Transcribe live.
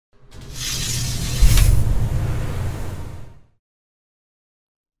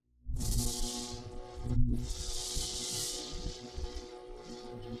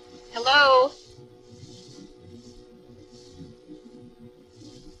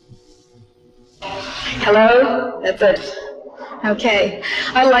Hello? That's it. Okay.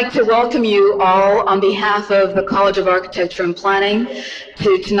 I'd like to welcome you all on behalf of the College of Architecture and Planning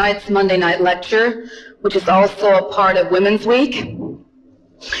to tonight's Monday night lecture, which is also a part of Women's Week.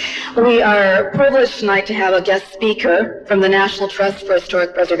 We are privileged tonight to have a guest speaker from the National Trust for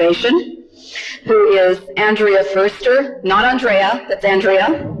Historic Preservation, who is Andrea Ferster, not Andrea, that's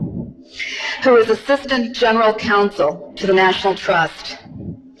Andrea, who is Assistant General Counsel to the National Trust.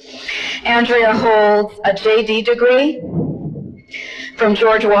 Andrea holds a JD degree from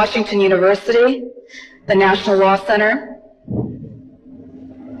George Washington University, the National Law Center,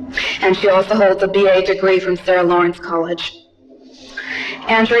 and she also holds a BA degree from Sarah Lawrence College.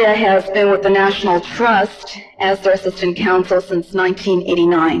 Andrea has been with the National Trust as their assistant counsel since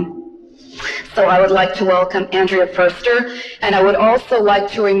 1989. So I would like to welcome Andrea Ferster, and I would also like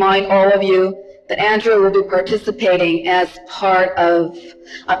to remind all of you that Andrea will be participating as part of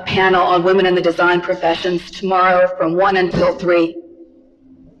a panel on women in the design professions tomorrow from 1 until 3.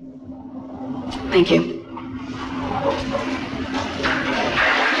 Thank you.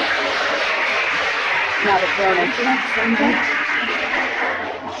 Now the phone.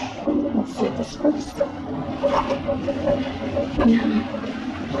 Let's see this first.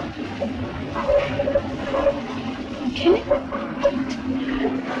 Okay.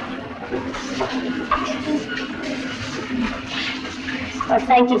 Well,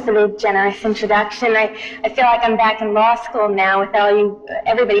 thank you for the generous introduction. I feel like I'm back in law school now with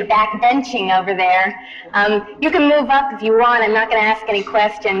everybody backbenching over there. You can move up if you want. I'm not going to ask any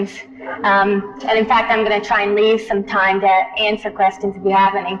questions. And in fact, I'm going to try and leave some time to answer questions if you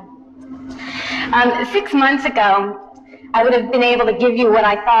have any. 6 months ago, I would have been able to give you what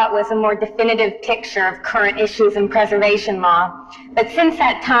I thought was a more definitive picture of current issues in preservation law. But since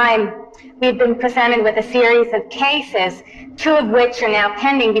that time, we've been presented with a series of cases, 2 of which are now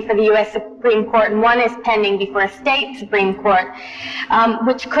pending before the U.S. Supreme Court, and 1 is pending before a state Supreme Court,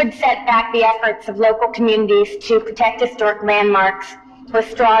 which could set back the efforts of local communities to protect historic landmarks with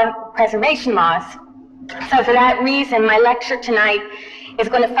strong preservation laws. So for that reason, my lecture tonight is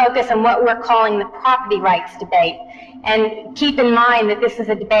going to focus on what we're calling the property rights debate. And keep in mind that this is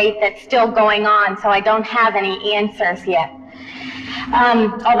a debate that's still going on, so I don't have any answers yet.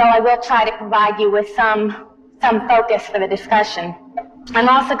 Although I will try to provide you with some focus for the discussion. I'm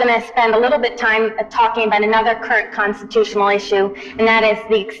also going to spend a little bit of time talking about another current constitutional issue, and that is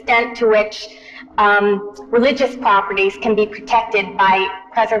the extent to which religious properties can be protected by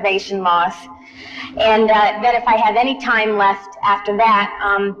preservation laws. And then if I have any time left after that,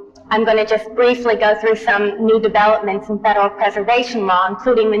 I'm going to just briefly go through some new developments in federal preservation law,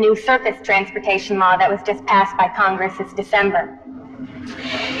 including the new surface transportation law that was just passed by Congress this December.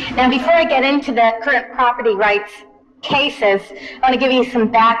 Now, before I get into the current property rights cases, I want to give you some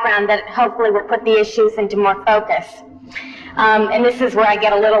background that hopefully will put the issues into more focus. And this is where I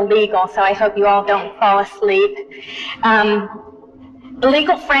get a little legal, so I hope you all don't fall asleep. The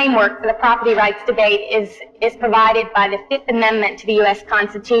legal framework for the property rights debate is provided by the 5th Amendment to the U.S.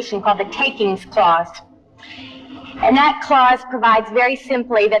 Constitution called the Takings Clause. And that clause provides very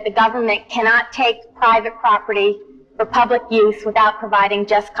simply that the government cannot take private property for public use without providing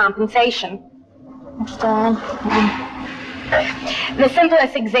just compensation. The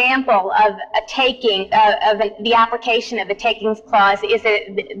simplest example of a taking, the application of the Takings Clause is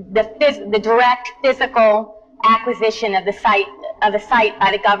the direct physical acquisition of the site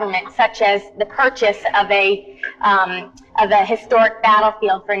by the government, such as the purchase of a historic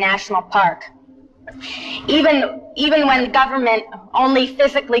battlefield for a national park. Even when the government only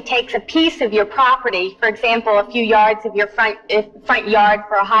physically takes a piece of your property, for example, a few yards of your front yard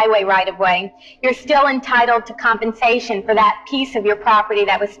for a highway right-of-way, you're still entitled to compensation for that piece of your property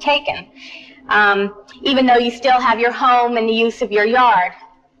that was taken, even though you still have your home and the use of your yard.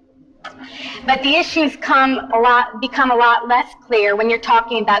 But the issues become a lot less clear when you're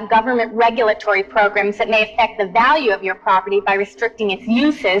talking about government regulatory programs that may affect the value of your property by restricting its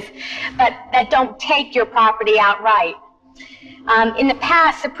uses, but that don't take your property outright. In the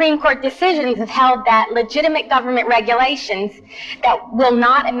past, Supreme Court decisions have held that legitimate government regulations that will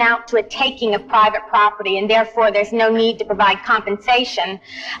not amount to a taking of private property, and therefore there's no need to provide compensation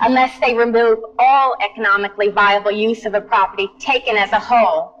unless they remove all economically viable use of a property taken as a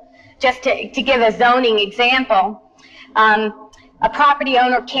whole. Just to give a zoning example, a property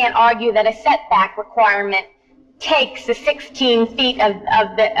owner can't argue that a setback requirement takes the 16 feet of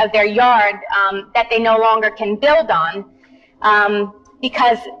their yard that they no longer can build on,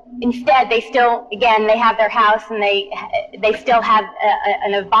 because instead they have their house and they still have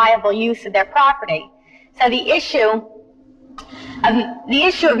a viable use of their property. So the issue The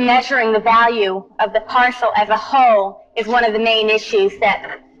issue of measuring the value of the parcel as a whole is one of the main issues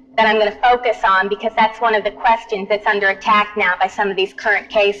that I'm going to focus on, because that's one of the questions that's under attack now by some of these current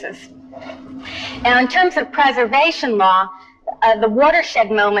cases. Now, in terms of preservation law, the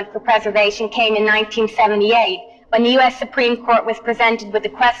watershed moment for preservation came in 1978, when the U.S. Supreme Court was presented with the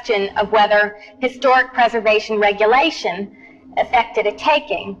question of whether historic preservation regulation affected a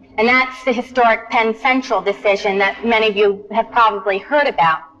taking. And that's the historic Penn Central decision that many of you have probably heard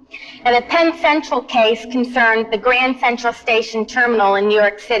about. And the Penn Central case concerned the Grand Central Station Terminal in New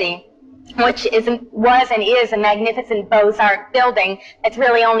York City, which was and is a magnificent Beaux-Arts building that's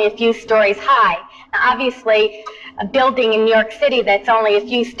really only a few stories high. Now, obviously, a building in New York City that's only a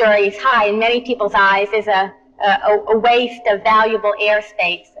few stories high, in many people's eyes, is a waste of valuable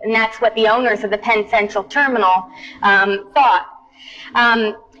airspace, and that's what the owners of the Penn Central Terminal thought.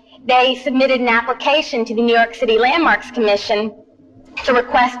 They submitted an application to the New York City Landmarks Commission to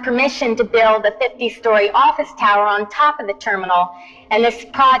request permission to build a 50-story office tower on top of the terminal, and this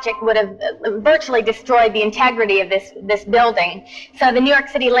project would have virtually destroyed the integrity of this building. So the New York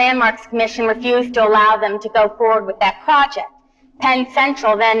City Landmarks Commission refused to allow them to go forward with that project. Penn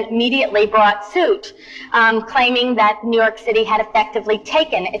Central then immediately brought suit, claiming that New York City had effectively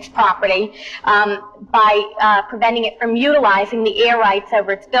taken its property by preventing it from utilizing the air rights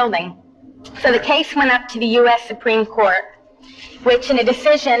over its building. So the case went up to the U.S. Supreme Court, which in a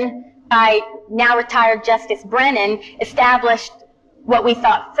decision by now retired Justice Brennan established what we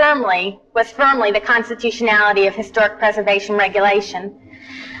thought was firmly the constitutionality of historic preservation regulation.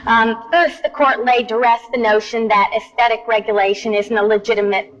 First, the court laid to rest the notion that aesthetic regulation isn't a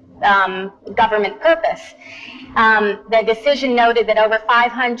legitimate government purpose. The decision noted that over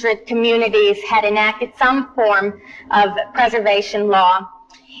 500 communities had enacted some form of preservation law,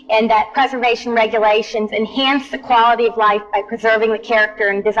 and that preservation regulations enhance the quality of life by preserving the character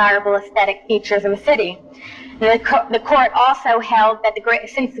and desirable aesthetic features of a city. The court also held that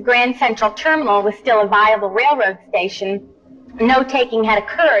since the Grand Central Terminal was still a viable railroad station, no taking had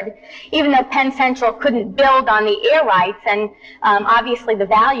occurred, even though Penn Central couldn't build on the air rights, and obviously the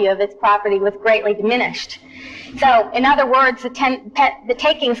value of its property was greatly diminished. So, in other words, the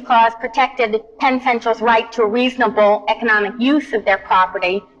takings clause protected Penn Central's right to a reasonable economic use of their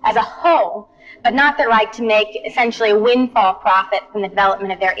property as a whole, but not their right to make essentially a windfall profit from the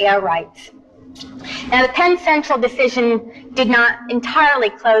development of their air rights. Now, the Penn Central decision did not entirely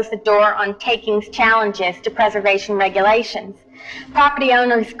close the door on takings challenges to preservation regulations. Property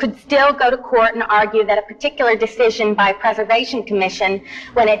owners could still go to court and argue that a particular decision by a preservation commission,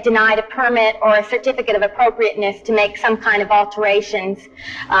 when it denied a permit or a certificate of appropriateness to make some kind of alterations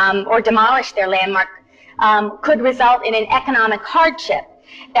or demolish their landmark, could result in an economic hardship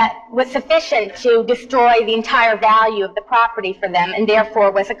that was sufficient to destroy the entire value of the property for them, and therefore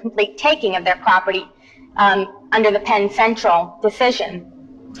was a complete taking of their property under the Penn Central decision.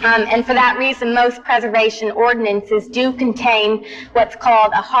 And for that reason, most preservation ordinances do contain what's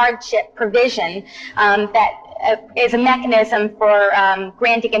called a hardship provision that is a mechanism for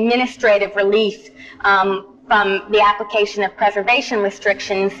granting administrative relief from the application of preservation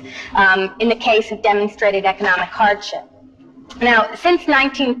restrictions in the case of demonstrated economic hardship. Now, since the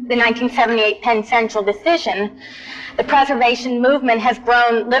 1978 Penn Central decision, the preservation movement has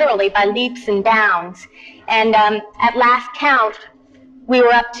grown literally by leaps and bounds. And at last count, we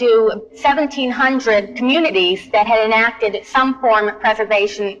were up to 1,700 communities that had enacted some form of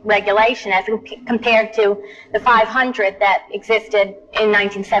preservation regulation as compared to the 500 that existed in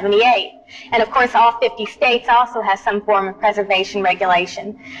 1978. And of course, all 50 states also have some form of preservation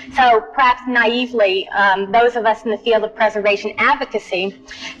regulation. So perhaps naively, those of us in the field of preservation advocacy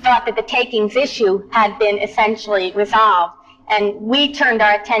thought that the takings issue had been essentially resolved. And we turned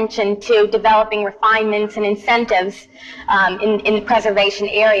our attention to developing refinements and incentives in the preservation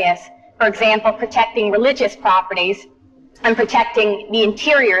areas. For example, protecting religious properties and protecting the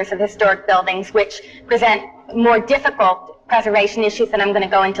interiors of historic buildings, which present more difficult preservation issues that I'm going to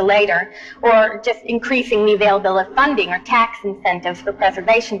go into later, or just increasing the availability of funding or tax incentives for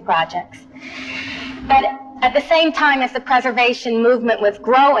preservation projects. But at the same time as the preservation movement was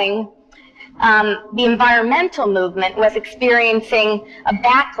growing, the environmental movement was experiencing a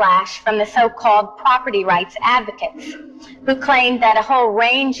backlash from the so-called property rights advocates, who claimed that a whole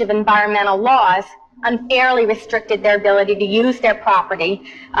range of environmental laws unfairly restricted their ability to use their property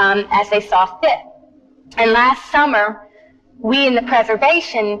as they saw fit. And last summer, we in the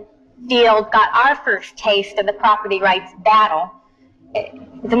preservation field got our first taste of the property rights battle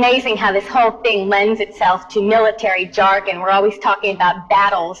it's amazing how this whole thing lends itself to military jargon. We're always talking about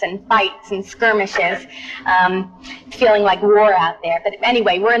battles and fights and skirmishes. It's feeling like war out there. But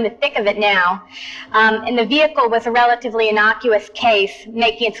anyway, we're in the thick of it now. And the vehicle was a relatively innocuous case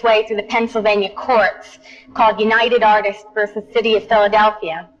making its way through the Pennsylvania courts called United Artists versus City of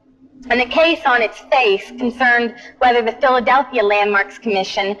Philadelphia. And the case on its face concerned whether the Philadelphia Landmarks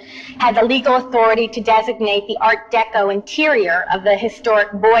Commission had the legal authority to designate the Art Deco interior of the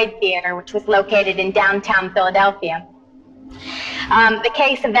historic Boyd Theater, which was located in downtown Philadelphia. The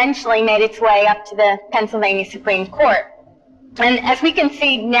case eventually made its way up to the Pennsylvania Supreme Court. And as we can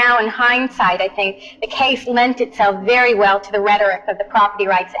see now in hindsight, I think, the case lent itself very well to the rhetoric of the property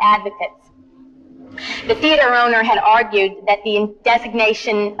rights advocates. The theater owner had argued that the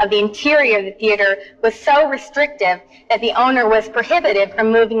designation of the interior of the theater was so restrictive that the owner was prohibited from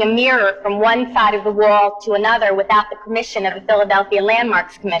moving a mirror from one side of the wall to another without the permission of the Philadelphia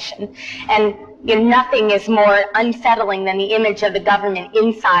Landmarks Commission. And nothing is more unsettling than the image of the government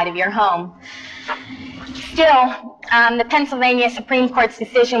inside of your home. Still, the Pennsylvania Supreme Court's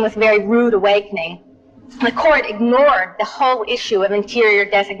decision was a very rude awakening. The court ignored the whole issue of interior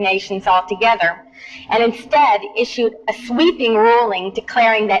designations altogether, and instead issued a sweeping ruling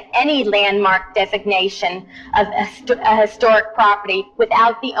declaring that any landmark designation of a historic property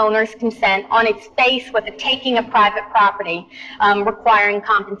without the owner's consent on its face was a taking of private property, requiring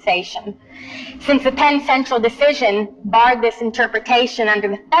compensation. Since the Penn Central decision barred this interpretation under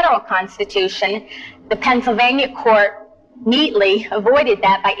the federal Constitution, the Pennsylvania court neatly avoided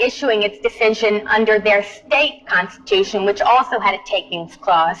that by issuing its decision under their state constitution, which also had a takings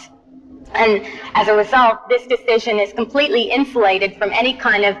clause. And as a result, this decision is completely insulated from any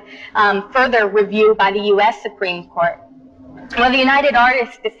kind of further review by the U.S. Supreme Court. Well, the United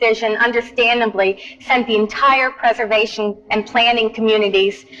Artists decision understandably sent the entire preservation and planning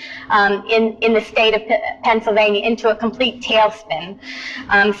communities in the state of Pennsylvania into a complete tailspin.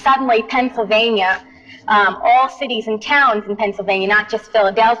 Suddenly, Pennsylvania, all cities and towns in Pennsylvania, not just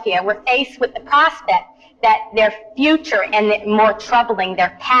Philadelphia, were faced with the prospect that their future and, more troubling,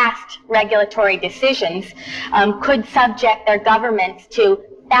 their past regulatory decisions could subject their governments to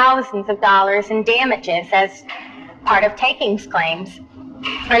thousands of dollars in damages as part of takings claims.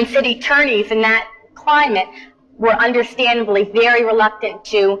 And city attorneys in that climate were understandably very reluctant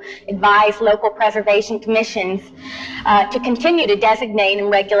to advise local preservation commissions to continue to designate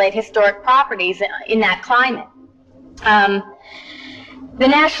and regulate historic properties in that climate. The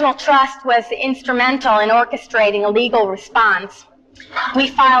National Trust was instrumental in orchestrating a legal response. We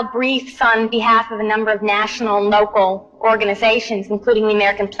filed briefs on behalf of a number of national and local organizations, including the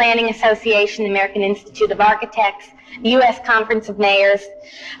American Planning Association, the American Institute of Architects, the U.S. Conference of Mayors,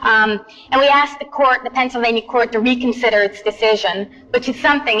 and we asked the court, the Pennsylvania court, to reconsider its decision, which is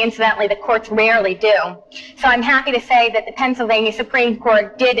something, incidentally, the courts rarely do. So I'm happy to say that the Pennsylvania Supreme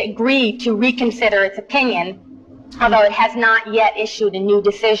Court did agree to reconsider its opinion, although it has not yet issued a new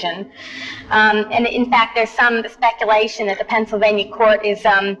decision. And in fact, there's some speculation that the Pennsylvania court is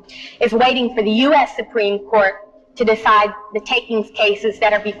waiting for the U.S. Supreme Court to decide the takings cases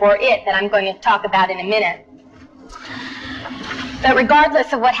that are before it, that I'm going to talk about in a minute. But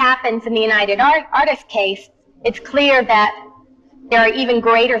regardless of what happens in the United Artists case, it's clear that there are even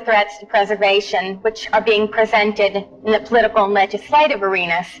greater threats to preservation which are being presented in the political and legislative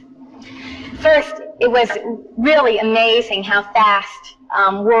arenas. First, it was really amazing how fast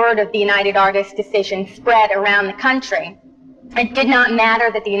word of the United Artists decision spread around the country. It did not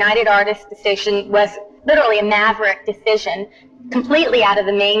matter that the United Artists decision was literally a maverick decision, completely out of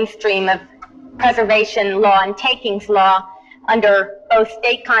the mainstream of preservation law and takings law under both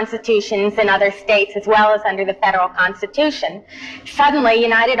state constitutions in other states as well as under the federal Constitution. Suddenly,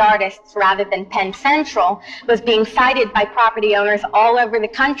 United Artists, rather than Penn Central, was being cited by property owners all over the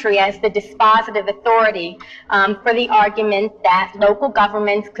country as the dispositive authority for the argument that local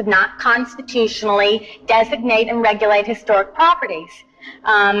governments could not constitutionally designate and regulate historic properties.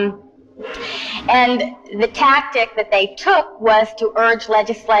 And the tactic that they took was to urge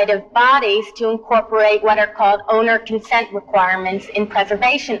legislative bodies to incorporate what are called owner consent requirements in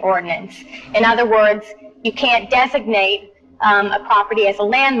preservation ordinance. In other words, you can't designate a property as a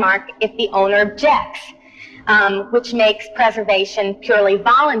landmark if the owner objects, which makes preservation purely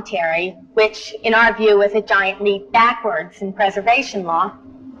voluntary, which in our view is a giant leap backwards in preservation law.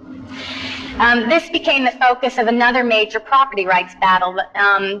 This became the focus of another major property rights battle.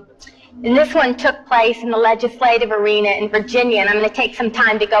 And this one took place in the legislative arena in Virginia, and I'm going to take some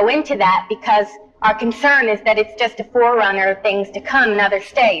time to go into that because our concern is that it's just a forerunner of things to come in other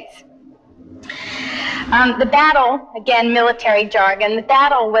states. The battle, again military jargon, the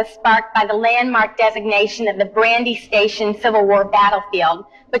battle was sparked by the landmark designation of the Brandy Station Civil War battlefield,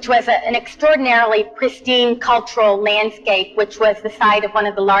 which was an extraordinarily pristine cultural landscape, which was the site of one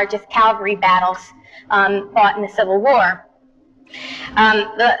of the largest cavalry battles fought in the Civil War.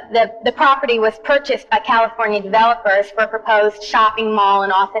 The property was purchased by California developers for a proposed shopping mall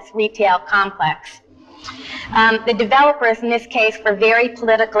and office retail complex. The developers in this case were very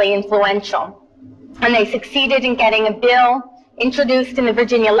politically influential, and they succeeded in getting a bill introduced in the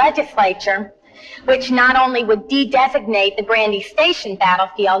Virginia legislature, which not only would de-designate the Brandy Station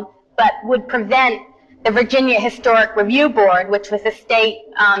battlefield, but would prevent the Virginia Historic Review Board, which was a state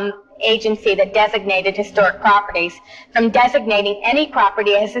agency that designated historic properties, from designating any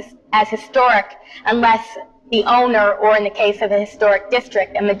property as historic unless the owner, or in the case of a historic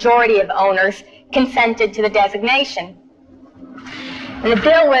district, a majority of owners, consented to the designation. And the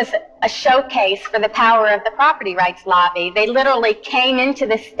bill was a showcase for the power of the property rights lobby. They literally came into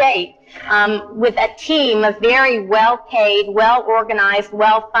the state with a team of very well-paid, well-organized,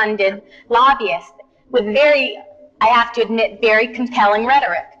 well-funded lobbyists with very, I have to admit, very compelling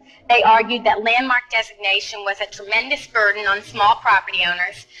rhetoric. They argued that landmark designation was a tremendous burden on small property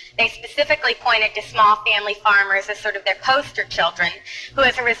owners. They specifically pointed to small family farmers as sort of their poster children, who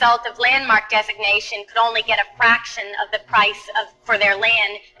as a result of landmark designation could only get a fraction of the price for their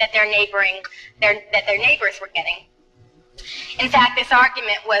land that their neighbors were getting. In fact, this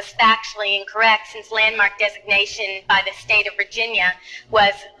argument was factually incorrect, since landmark designation by the state of Virginia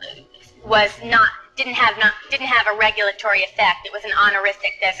didn't have a regulatory effect. It was an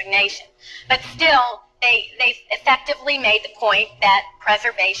honorific designation. But still, they effectively made the point that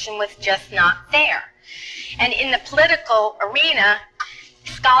preservation was just not fair. And in the political arena,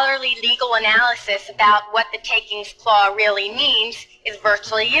 scholarly legal analysis about what the takings clause really means is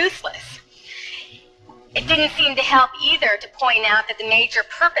virtually useless. It didn't seem to help either to point out that the major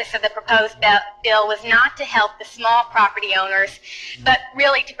purpose of the proposed bill was not to help the small property owners, but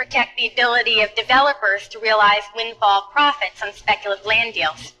really to protect the ability of developers to realize windfall profits on speculative land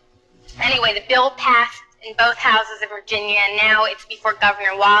deals. Anyway, the bill passed in both houses of Virginia, and now it's before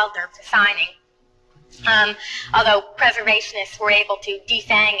Governor Wilder for signing. Although preservationists were able to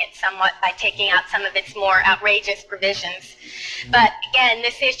defang it somewhat by taking out some of its more outrageous provisions. But again,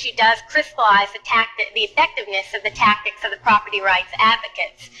 this issue does crystallize the effectiveness of the tactics of the property rights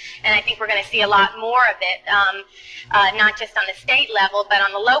advocates. And I think we're going to see a lot more of it, not just on the state level, but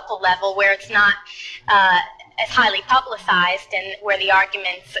on the local level, where it's not as highly publicized and where the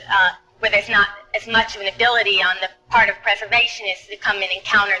arguments, where there's not as much of an ability on the part of preservationists to come in and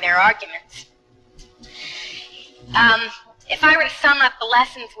counter their arguments. If I were to sum up the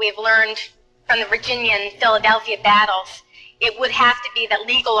lessons we have learned from the Virginia and Philadelphia battles, it would have to be that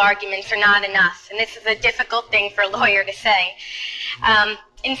legal arguments are not enough, and this is a difficult thing for a lawyer to say.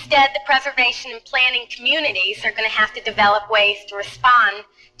 Instead, the preservation and planning communities are going to have to develop ways to respond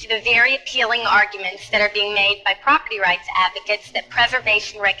to the very appealing arguments that are being made by property rights advocates that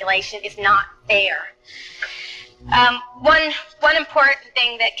preservation regulation is not fair. One important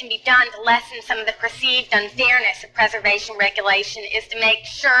thing that can be done to lessen some of the perceived unfairness of preservation regulation is to make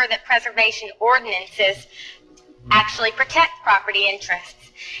sure that preservation ordinances actually protect property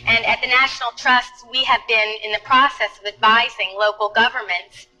interests. And at the National Trusts, we have been in the process of advising local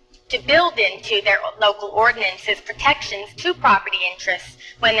governments to build into their local ordinances protections to property interests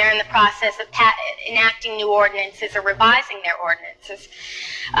when they're in the process of enacting new ordinances or revising their ordinances.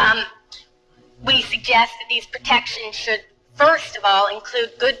 We suggest that these protections should, first of all,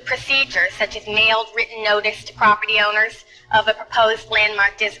 include good procedures, such as mailed written notice to property owners of a proposed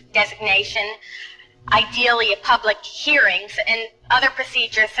landmark designation, ideally a public hearings, and other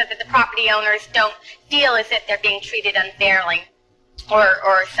procedures so that the property owners don't feel as if they're being treated unfairly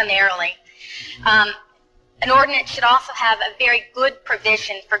or summarily. An ordinance should also have a very good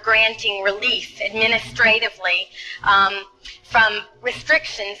provision for granting relief administratively from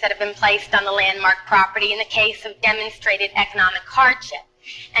restrictions that have been placed on the landmark property in the case of demonstrated economic hardship,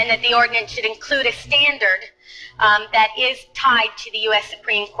 and that the ordinance should include a standard that is tied to the U.S.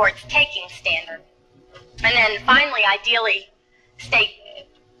 Supreme Court's taking standard. And then finally, ideally,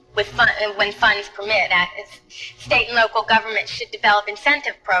 when funds permit, state and local governments should develop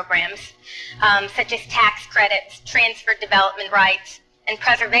incentive programs such as tax credits, transfer development rights, and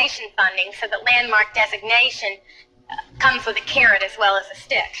preservation funding so that landmark designation comes with a carrot as well as a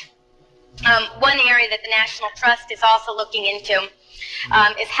stick. One area that the National Trust is also looking into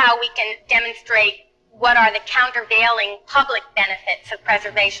is how we can demonstrate what are the countervailing public benefits of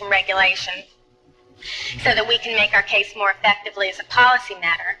preservation regulation, so that we can make our case more effectively as a policy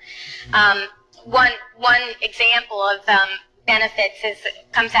matter. one example of benefits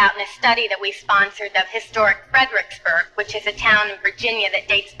comes out in a study that we sponsored of historic Fredericksburg, which is a town in Virginia that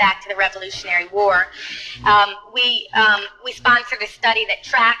dates back to the Revolutionary War. We sponsored a study that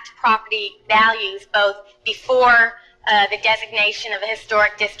tracked property values both before the designation of a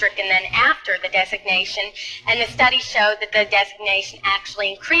historic district and then after the designation, and the study showed that the designation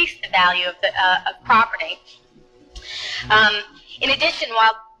actually increased the value of property. In addition,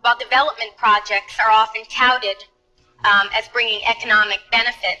 while development projects are often touted as bringing economic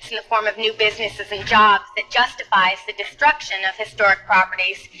benefits in the form of new businesses and jobs that justifies the destruction of historic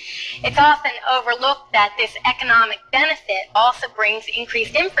properties, it's often overlooked that this economic benefit also brings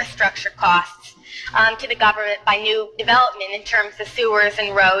increased infrastructure costs to the government by new development in terms of sewers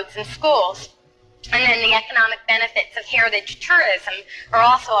and roads and schools. And then the economic benefits of heritage tourism are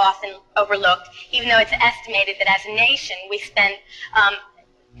also often overlooked, even though it's estimated that as a nation we spend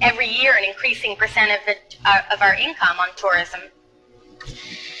every year an increasing percent of our income on tourism.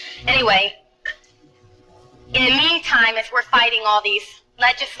 Anyway, in the meantime, as we're fighting all these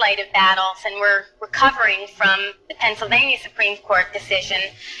legislative battles and we're recovering from the Pennsylvania Supreme Court decision,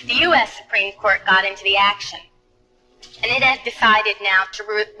 the U.S. Supreme Court got into the action. And it has decided now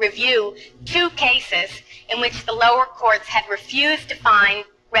to review two cases in which the lower courts had refused to find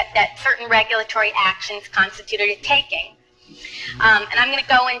that certain regulatory actions constituted a taking. And I'm going to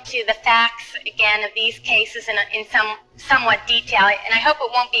go into the facts again of these cases in somewhat detail, and I hope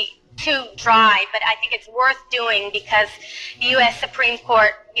it won't be too dry, but I think it's worth doing because the U.S. Supreme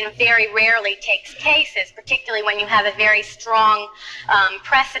Court, very rarely takes cases, particularly when you have a very strong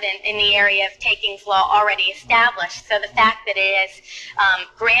precedent in the area of takings law already established. So the fact that it has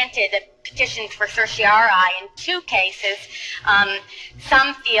granted petitions for certiorari in two cases,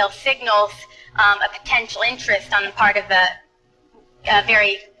 some feel signals a potential interest on the part of the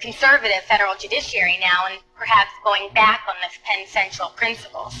very conservative federal judiciary now, and perhaps going back on this Penn Central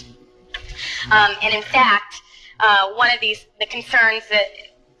principles. And in fact, one of the concerns that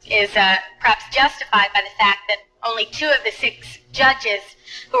is perhaps justified by the fact that only 2 of the 6 judges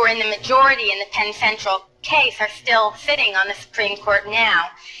who are in the majority in the Penn Central case are still sitting on the Supreme Court now,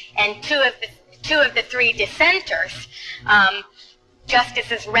 and two of the 3 dissenters,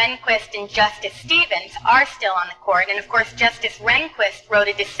 Justices Rehnquist and Justice Stevens, are still on the court. And of course, Justice Rehnquist wrote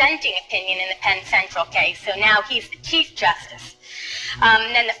a dissenting opinion in the Penn Central case, so now he's the Chief Justice.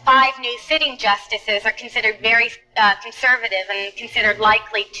 And then the 5 new sitting justices are considered very conservative and considered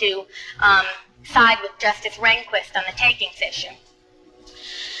likely to side with Justice Rehnquist on the takings issue.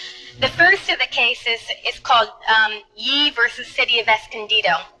 The first of the cases is called Yee versus City of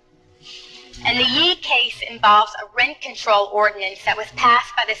Escondido. And the Yee case involves a rent control ordinance that was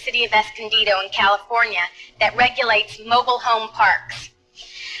passed by the City of Escondido in California that regulates mobile home parks.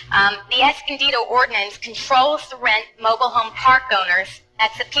 The Escondido ordinance controls the rent mobile home park owners,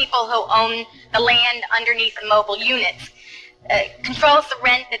 that's the people who own the land underneath the mobile units, controls the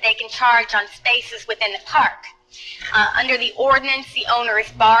rent that they can charge on spaces within the park. Under the ordinance, the owner is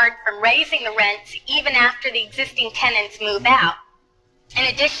barred from raising the rents even after the existing tenants move out. In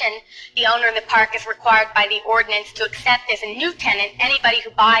addition, the owner of the park is required by the ordinance to accept as a new tenant anybody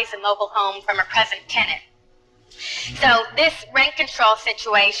who buys a mobile home from a present tenant. So this rent control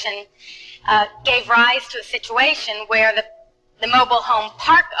situation gave rise to a situation where the mobile home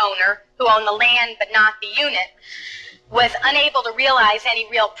park owner, who owned the land but not the unit, was unable to realize any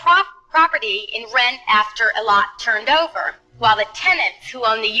real property in rent after a lot turned over, while the tenants who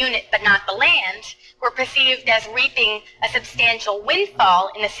owned the unit but not the land were perceived as reaping a substantial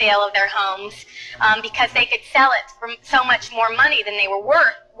windfall in the sale of their homes because they could sell it for so much more money than they were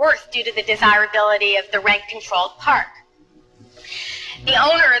worth due to the desirability of the rent-controlled park. The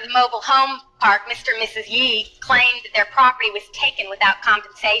owner of the mobile home park, Mr. and Mrs. Yee, claimed that their property was taken without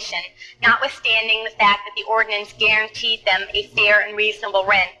compensation, notwithstanding the fact that the ordinance guaranteed them a fair and reasonable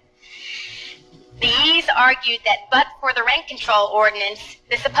rent. The Yees argued that but for the rent control ordinance,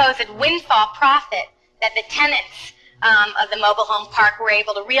 the supposed windfall profit that the tenants of the mobile home park were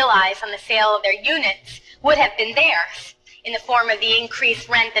able to realize on the sale of their units would have been theirs in the form of the increased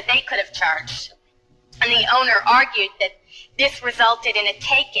rent that they could have charged. And the owner argued that this resulted in a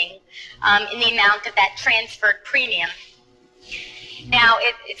taking in the amount of that transferred premium. Now,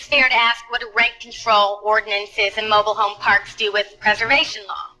 it's fair to ask what do rent control ordinances and mobile home parks do with preservation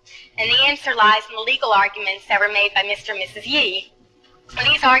law? And the answer lies in the legal arguments that were made by Mr. and Mrs. Yee. And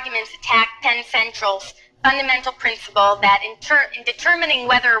these arguments attack Penn Central's fundamental principle that in determining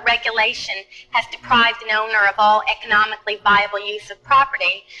whether a regulation has deprived an owner of all economically viable use of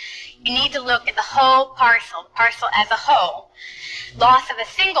property, you need to look at the whole parcel as a whole. Loss of a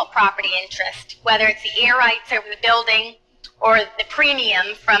single property interest, whether it's the air rights over the building or the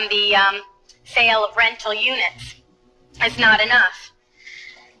premium from the sale of rental units, is not enough.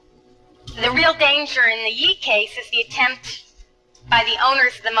 The real danger in the Yee case is the attempt by the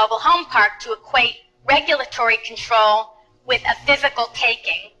owners of the mobile home park to equate regulatory control with a physical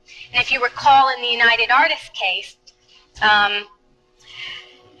taking. And if you recall in the United Artists case,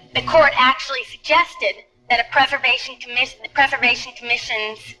 the court actually suggested that the Preservation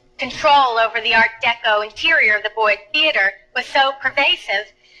Commission's control over the Art Deco interior of the Boyd Theater was so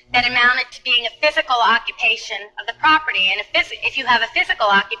pervasive that it amounted to being a physical occupation of the property. And if you have a physical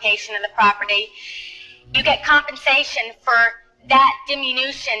occupation of the property, you get compensation for that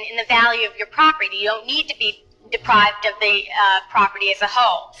diminution in the value of your property. You don't need to be deprived of the property as a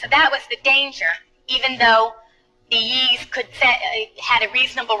whole. So that was the danger, even though the Yees had a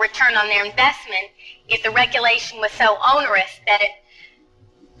reasonable return on their investment. If the regulation was so onerous that it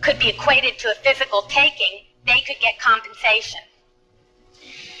could be equated to a physical taking, they could get compensation.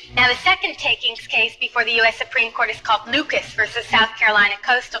 Now, the second takings case before the U.S. Supreme Court is called Lucas versus South Carolina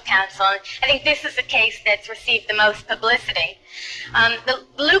Coastal Council, and I think this is the case that's received the most publicity. The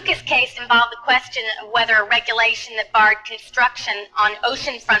Lucas case involved the question of whether a regulation that barred construction on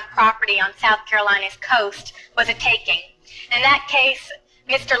oceanfront property on South Carolina's coast was a taking. In that case,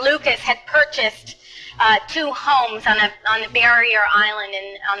 Mr. Lucas had purchased 2 homes on the Barrier Island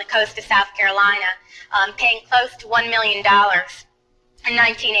on the coast of South Carolina, paying close to $1 million. In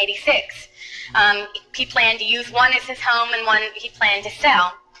 1986. He planned to use one as his home and one he planned to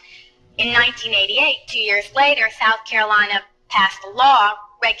sell. In 1988, 2 years later, South Carolina passed a law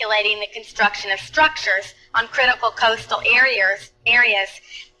regulating the construction of structures on critical coastal areas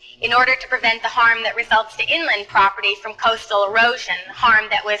in order to prevent the harm that results to inland property from coastal erosion, harm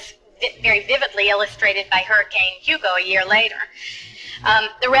that was very vividly illustrated by Hurricane Hugo a year later.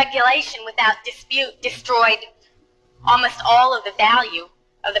 The regulation, without dispute, destroyed almost all of the value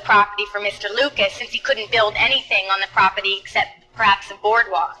of the property for Mr. Lucas, since he couldn't build anything on the property except perhaps a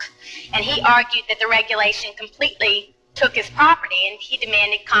boardwalk. And he argued that the regulation completely took his property, and he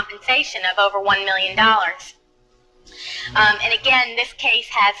demanded compensation of over $1 million. And again, this case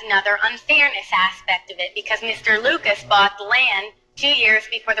has another unfairness aspect of it, because Mr. Lucas bought the land 2 years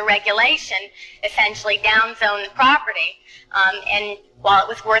before the regulation essentially downzoned the property. And while it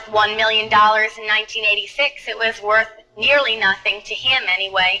was worth $1 million in 1986, it was worth nearly nothing to him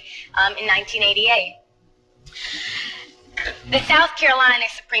anyway in 1988. The South Carolina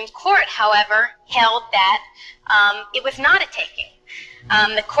Supreme Court, however, held that it was not a taking.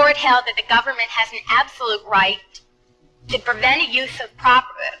 The court held that the government has an absolute right to prevent a use of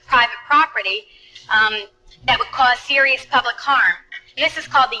private property that would cause serious public harm. And this is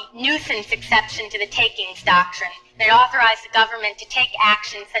called the nuisance exception to the takings doctrine. And it authorized the government to take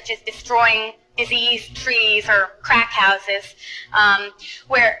actions such as destroying diseased trees or crack houses,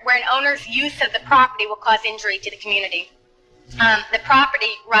 where an owner's use of the property will cause injury to the community. The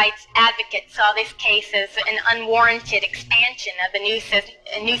property rights advocates saw this case as an unwarranted expansion of the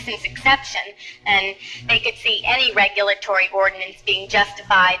nuisance exception, and they could see any regulatory ordinance being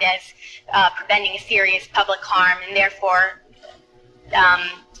justified as preventing a serious public harm, and therefore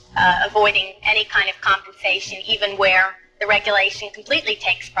avoiding any kind of compensation, even where the regulation completely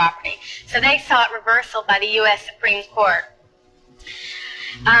takes property. So they sought reversal by the U.S. Supreme Court.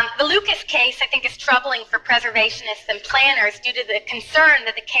 The Lucas case, I think, is troubling for preservationists and planners due to the concern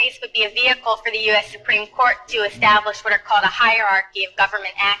that the case would be a vehicle for the U.S. Supreme Court to establish what are called a hierarchy of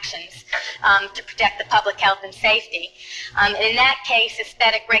government actions to protect the public health and safety. And in that case,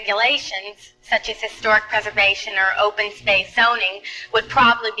 aesthetic regulations, such as historic preservation or open space zoning, would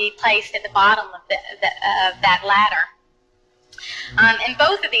probably be placed at the bottom of that ladder. And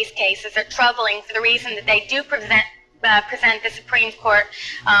both of these cases are troubling for the reason that they do present the Supreme Court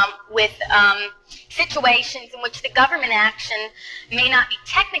with situations in which the government action may not be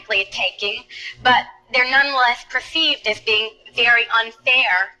technically a taking, but they're nonetheless perceived as being very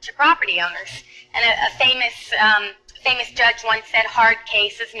unfair to property owners. And a famous judge once said, hard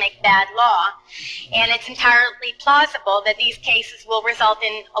cases make bad law. And it's entirely plausible that these cases will result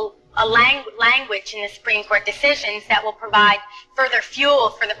in a language in the Supreme Court decisions that will provide further fuel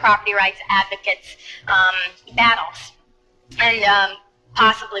for the property rights advocates' battles. And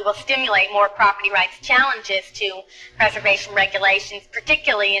possibly will stimulate more property rights challenges to preservation regulations,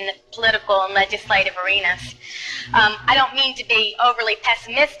 particularly in the political and legislative arenas. I don't mean to be overly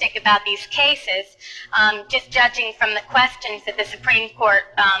pessimistic about these cases. Just judging from the questions that the Supreme Court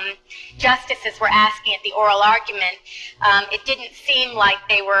justices were asking at the oral argument, it didn't seem like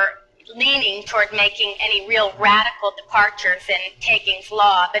they were leaning toward making any real radical departures in takings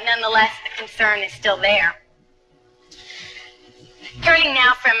law, but nonetheless the concern is still there. Turning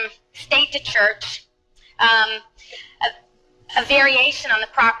now from state to church, a variation on the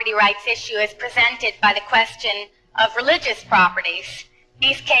property rights issue is presented by the question of religious properties.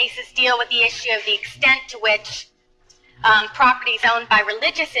 These cases deal with the issue of the extent to which properties owned by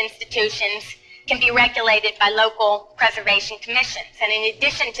religious institutions can be regulated by local preservation commissions. And in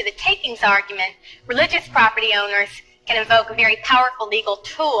addition to the takings argument, religious property owners can invoke a very powerful legal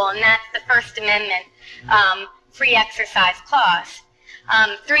tool, and that's the First Amendment free exercise clause.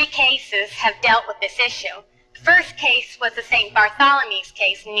 3 cases have dealt with this issue. The first case was the St. Bartholomew's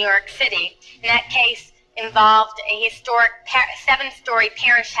case in New York City. And that case involved a historic 7-story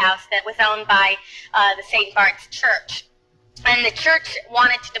parish house that was owned by the St. Bart's Church. And the church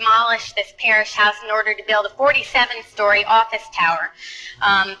wanted to demolish this parish house in order to build a 47-story office tower.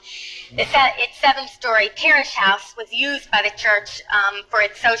 Its 7-story parish house was used by the church for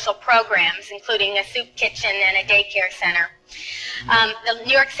its social programs, including a soup kitchen and a daycare center. The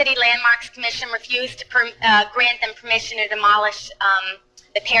New York City Landmarks Commission refused to grant them permission to demolish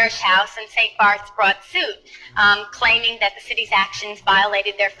the parish house, and St. Bart's brought suit, claiming that the city's actions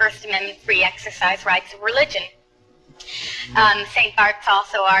violated their First Amendment free exercise rights of religion. St. Bart's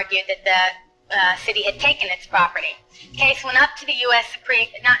also argued that the city had taken its property. The case went up to the U.S. Supreme,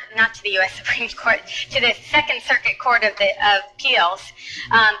 not to the U.S. Supreme Court, to the Second Circuit Court of Appeals,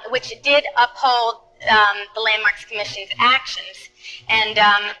 which did uphold the Landmarks Commission's actions, and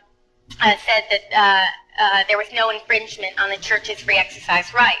said that there was no infringement on the church's free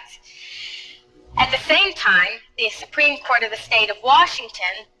exercise rights. At the same time, the Supreme Court of the state of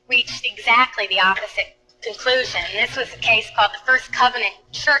Washington reached exactly the opposite conclusion. This was a case called the First Covenant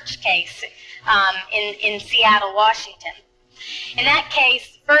Church case in Seattle, Washington. In that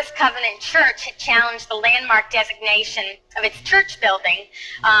case, First Covenant Church had challenged the landmark designation of its church building,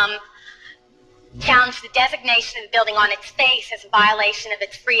 challenged the designation of the building on its face as a violation of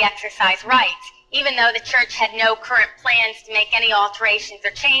its free exercise rights, even though the church had no current plans to make any alterations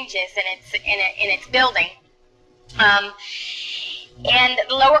or changes in its building. And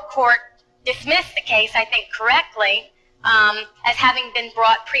the lower court dismissed the case, I think correctly, as having been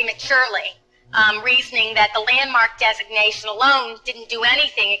brought prematurely, reasoning that the landmark designation alone didn't do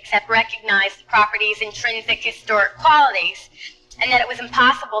anything except recognize the property's intrinsic historic qualities, and that it was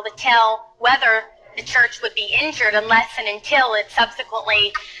impossible to tell whether the church would be injured unless and until it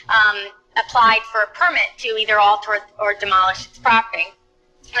subsequently applied for a permit to either alter or demolish its property.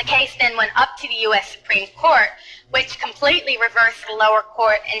 The case then went up to the U.S. Supreme Court, which completely reversed the lower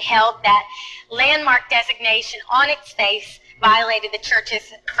court and held that landmark designation on its face violated the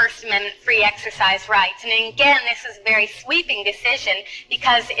church's First Amendment free exercise rights. And again, this is a very sweeping decision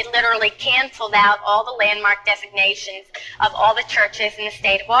because it literally canceled out all the landmark designations of all the churches in the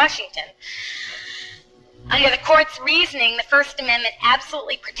state of Washington. Under the court's reasoning, the First Amendment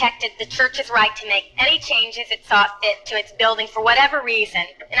absolutely protected the church's right to make any changes it saw fit to its building for whatever reason.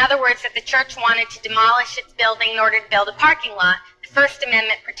 In other words, if the church wanted to demolish its building in order to build a parking lot, the First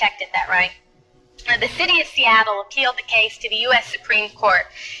Amendment protected that right. The city of Seattle appealed the case to the U.S. Supreme Court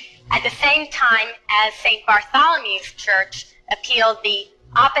at the same time as St. Bartholomew's Church appealed the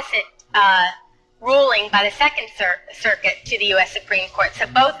opposite ruling by the Second Circuit to the U.S. Supreme Court. So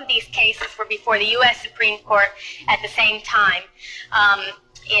both of these cases were before the U.S. Supreme Court at the same time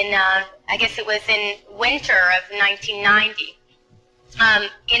I guess it was in winter of 1990.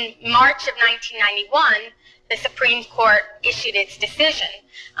 In March of 1991, the Supreme Court issued its decision,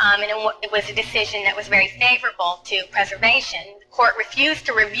 and it was a decision that was very favorable to preservation. The court refused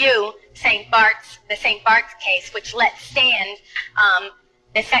to review the St. Bart's case, which let stand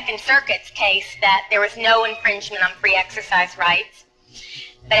the Second Circuit's case that there was no infringement on free exercise rights.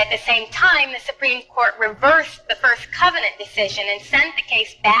 But at the same time, the Supreme Court reversed the First Covenant decision and sent the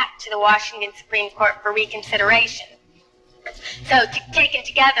case back to the Washington Supreme Court for reconsideration. So taken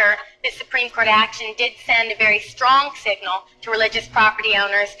together, this Supreme Court action did send a very strong signal to religious property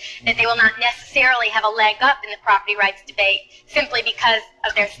owners that they will not necessarily have a leg up in the property rights debate simply because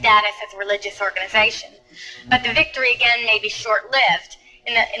of their status as a religious organization. But the victory, again, may be short-lived.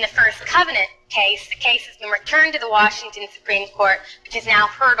 in the First Covenant case, the case has been returned to the Washington Supreme Court, which has now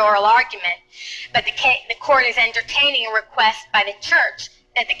heard oral argument. But the court is entertaining a request by the church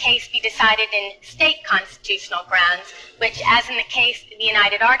that the case be decided in state constitutional grounds, which, as in the case, the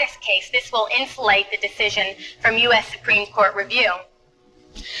United Artists case, this will insulate the decision from U.S. Supreme Court review.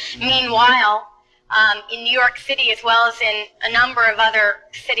 Meanwhile, in New York City, as well as in a number of other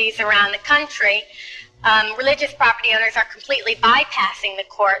cities around the country, religious property owners are completely bypassing the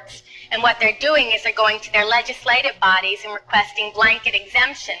courts, and what they're doing is they're going to their legislative bodies and requesting blanket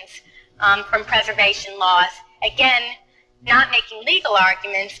exemptions from preservation laws. Again, not making legal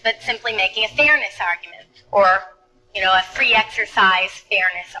arguments, but simply making a fairness argument, or, a free exercise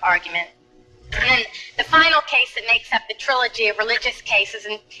fairness argument. And then the final case that makes up the trilogy of religious cases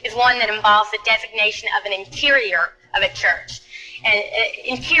is one that involves the designation of an interior of a church. And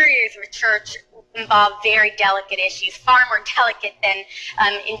interiors of a church involve very delicate issues, far more delicate than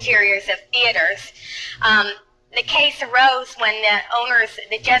interiors of theaters. The case arose when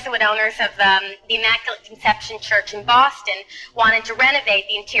the Jesuit owners of the Immaculate Conception Church in Boston wanted to renovate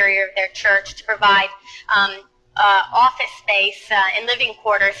the interior of their church to provide office space and living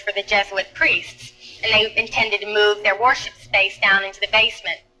quarters for the Jesuit priests, and they intended to move their worship space down into the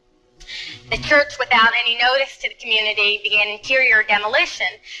basement. The church, without any notice to the community, began interior demolition,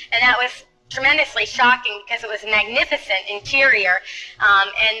 and that was tremendously shocking because it was a magnificent interior,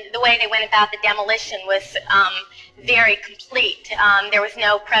 and the way they went about the demolition was very complete. There was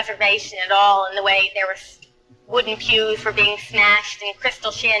no preservation at all in the way there was wooden pews were being smashed and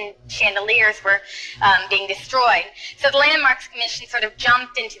crystal chandeliers were being destroyed. So the Landmarks Commission sort of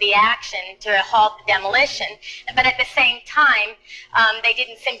jumped into the action to halt the demolition, but at the same time, they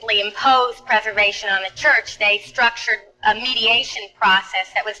didn't simply impose preservation on the church. They structured a mediation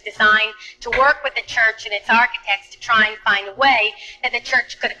process that was designed to work with the church and its architects to try and find a way that the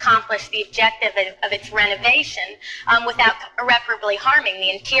church could accomplish the objective of its renovation without irreparably harming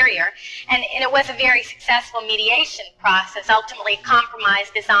the interior. And it was a very successful mediation process. Ultimately, a compromise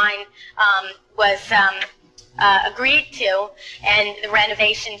design was agreed to, and the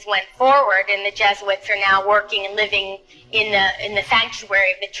renovations went forward, and the Jesuits are now working and living in the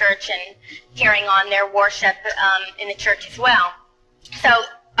sanctuary of the church and carrying on their worship in the church as well. So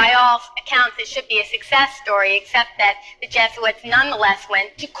by all accounts, it should be a success story, except that the Jesuits nonetheless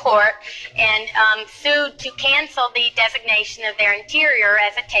went to court and sued to cancel the designation of their interior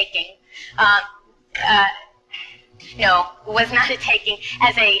as a taking. No, it was not a taking,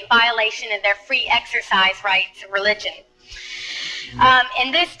 as a violation of their free exercise rights of religion.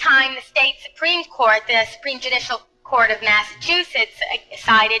 And this time, the state Supreme Court, the Supreme Judicial Court of Massachusetts,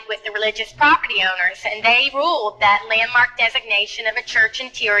 sided with the religious property owners, and they ruled that landmark designation of a church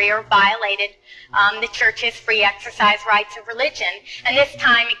interior violated the church's free exercise rights of religion. And this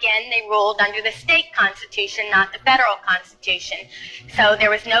time, again, they ruled under the state constitution, not the federal constitution. So there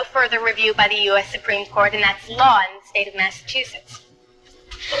was no further review by the U.S. Supreme Court, and that's law in the state of Massachusetts.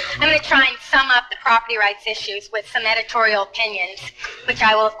 I'm going to try and sum up the property rights issues with some editorial opinions, which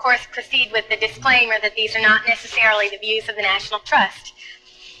I will, of course, proceed with the disclaimer that these are not necessarily the views of the National Trust.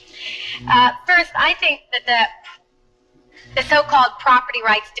 First, I think that the so-called property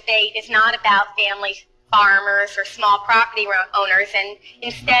rights debate is not about family farmers or small property owners, and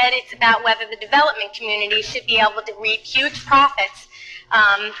instead it's about whether the development community should be able to reap huge profits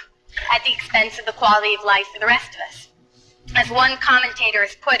at the expense of the quality of life for the rest of us. As one commentator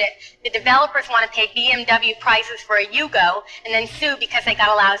has put it, the developers want to pay BMW prices for a Yugo and then sue because they got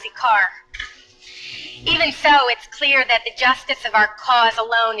a lousy car. Even so, it's clear that the justice of our cause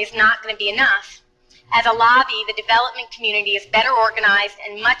alone is not going to be enough. As a lobby, the development community is better organized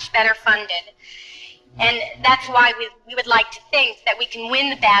and much better funded. And that's why we would like to think that we can win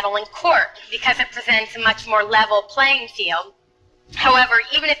the battle in court, because it presents a much more level playing field. However,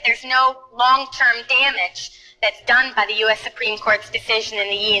 even if there's no long-term damage that's done by the U.S. Supreme Court's decision in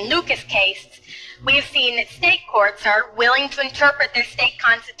the Yee and Lucas case, we have seen that state courts are willing to interpret their state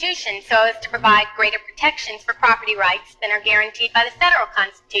constitution so as to provide greater protections for property rights than are guaranteed by the federal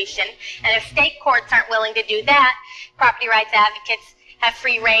constitution. And if state courts aren't willing to do that, property rights advocates have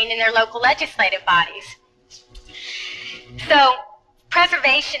free rein in their local legislative bodies. So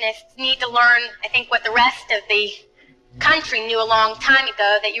preservationists need to learn, I think, what the rest of the country knew a long time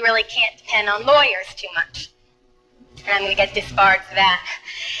ago, that you really can't depend on lawyers too much. And I'm going to get disbarred for that.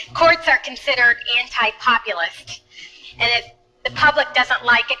 Courts are considered anti-populist. And if the public doesn't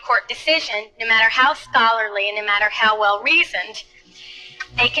like a court decision, no matter how scholarly and no matter how well-reasoned,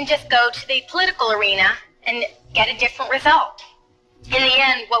 they can just go to the political arena and get a different result. In the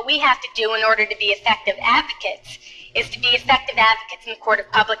end, what we have to do in order to be effective advocates is to be effective advocates in the court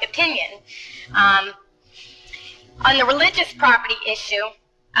of public opinion. On the religious property issue,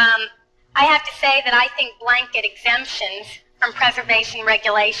 I have to say that I think blanket exemptions from preservation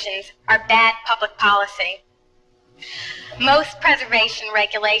regulations are bad public policy. Most preservation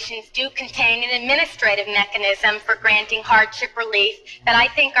regulations do contain an administrative mechanism for granting hardship relief that I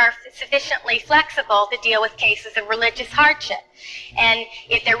think are sufficiently flexible to deal with cases of religious hardship. And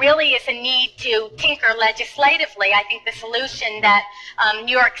if there really is a need to tinker legislatively, I think the solution that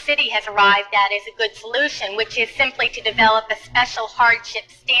New York City has arrived at is a good solution, which is simply to develop a special hardship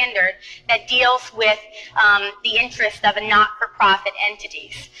standard that deals with the interest of not-for-profit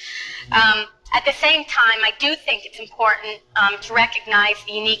entities. At the same time, I do think it's important to recognize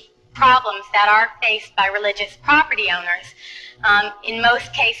the unique problems that are faced by religious property owners. In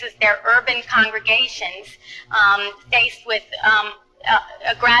most cases, they're urban congregations faced with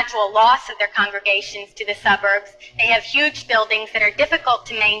a gradual loss of their congregations to the suburbs. They have huge buildings that are difficult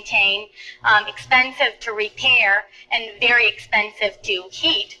to maintain, expensive to repair, and very expensive to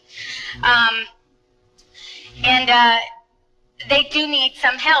heat. They do need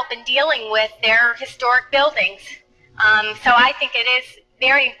some help in dealing with their historic buildings. So I think it is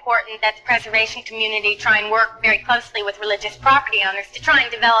very important that the preservation community try and work very closely with religious property owners to try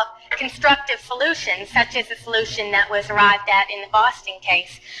and develop constructive solutions, such as the solution that was arrived at in the Boston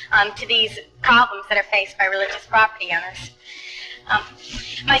case, to these problems that are faced by religious property owners.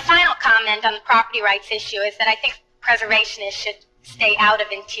 My final comment on the property rights issue is that I think preservationists should stay out of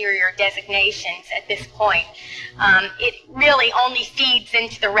interior designations at this point. It really only feeds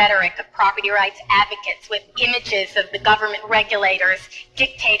into the rhetoric of property rights advocates with images of the government regulators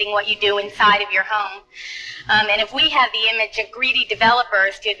dictating what you do inside of your home. And if we have the image of greedy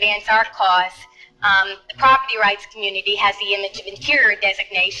developers to advance our cause, the property rights community has the image of interior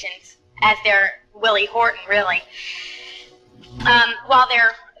designations as their Willie Horton, really. While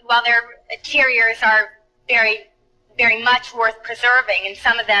their interiors are very much worth preserving, and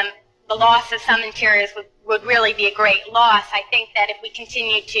some of them, the loss of some interiors would really be a great loss. I think that if we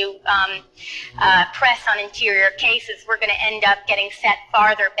continue to press on interior cases, we're going to end up getting set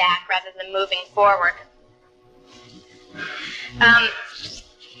farther back rather than moving forward.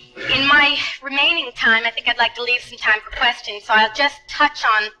 In my remaining time, I think I'd like to leave some time for questions, so I'll just touch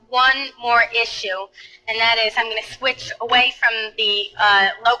on one more issue, and that is I'm going to switch away from the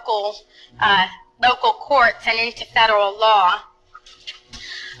local courts and into federal law.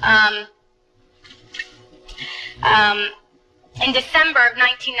 In December of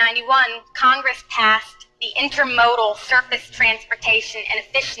 1991, Congress passed the Intermodal Surface Transportation and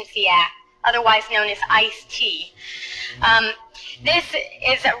Efficiency Act, otherwise known as ICE-T. This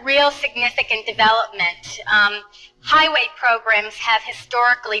is a real significant development. Highway programs have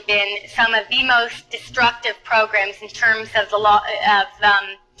historically been some of the most destructive programs in terms of the law of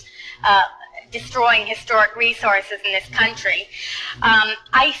destroying historic resources in this country.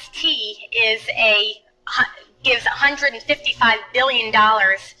 ICE-T gives $155 billion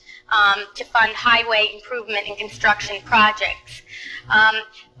to fund highway improvement and construction projects.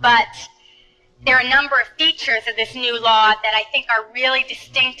 But there are a number of features of this new law that I think are really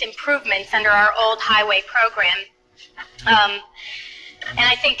distinct improvements under our old highway program. And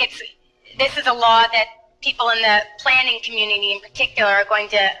I think this is a law that people in the planning community in particular are going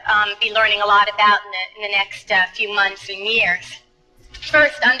to be learning a lot about in the next few months and years.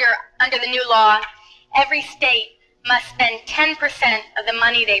 First, under the new law, every state must spend 10% of the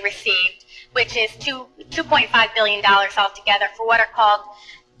money they received, which is $2.5 billion altogether, for what are called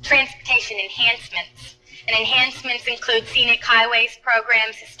transportation enhancements. And enhancements include scenic highways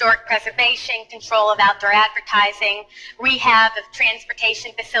programs, historic preservation, control of outdoor advertising, rehab of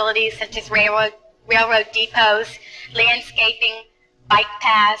transportation facilities such as railroad depots, landscaping, bike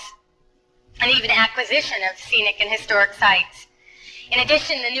paths, and even acquisition of scenic and historic sites. In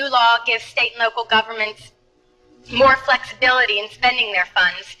addition, the new law gives state and local governments more flexibility in spending their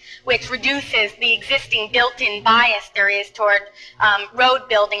funds, which reduces the existing built-in bias there is toward road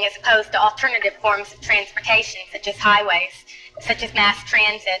building as opposed to alternative forms of transportation, such as highways, such as mass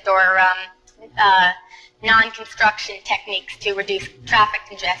transit or non-construction techniques to reduce traffic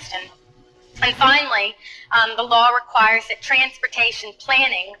congestion. And finally, the law requires that transportation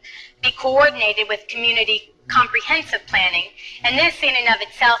planning be coordinated with community comprehensive planning. And this in and of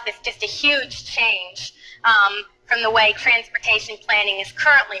itself is just a huge change from the way transportation planning is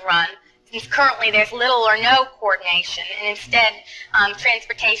currently run, since currently there's little or no coordination, and instead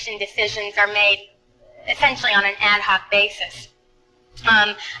transportation decisions are made essentially on an ad hoc basis.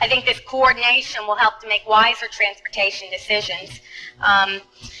 I think this coordination will help to make wiser transportation decisions.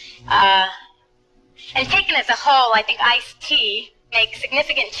 And taken as a whole, I think iced-tea makes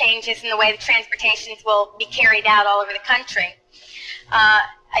significant changes in the way the transportations will be carried out all over the country.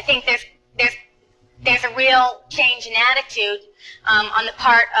 I think there's a real change in attitude on the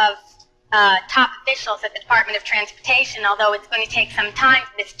part of top officials at the Department of Transportation, although it's going to take some time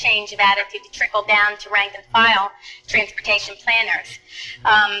for this change of attitude to trickle down to rank and file transportation planners,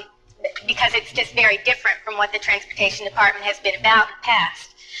 because it's just very different from what the Transportation Department has been about in the past.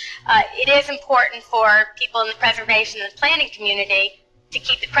 It is important for people in the preservation and the planning community to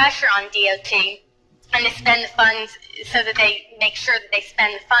keep the pressure on DOT and to spend the funds so that they make sure that they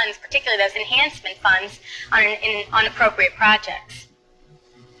spend the funds, particularly those enhancement funds, on appropriate projects.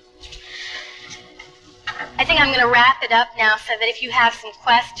 I think I'm going to wrap it up now so that if you have some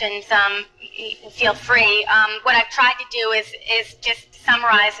questions, feel free. What I've tried to do is just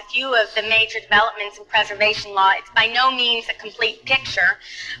summarize a few of the major developments in preservation law. It's by no means a complete picture,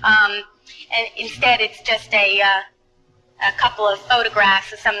 and instead it's just a couple of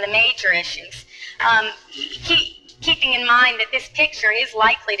photographs of some of the major issues. Keeping in mind that this picture is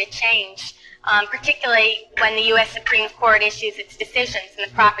likely to change, particularly when the U.S. Supreme Court issues its decisions in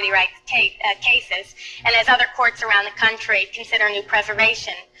the property rights cases, and as other courts around the country consider new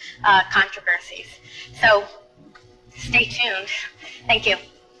preservation controversies. So stay tuned. Thank you.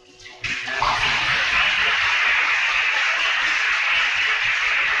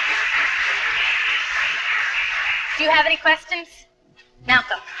 Do you have any questions?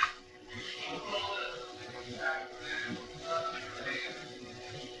 Malcolm.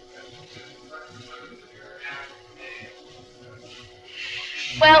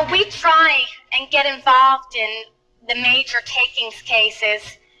 Well, we try and get involved in the major takings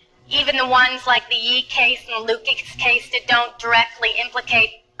cases, even the ones like the Yee case and the Lucas case that don't directly implicate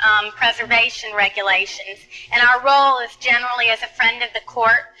preservation regulations. And our role is generally as a friend of the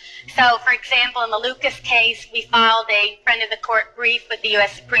court. So, for example, in the Lucas case, we filed a friend of the court brief with the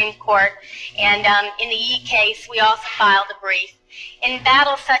U.S. Supreme Court. And in the Yee case, we also filed a brief. In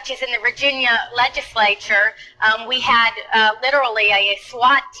battles such as in the Virginia legislature, we had literally a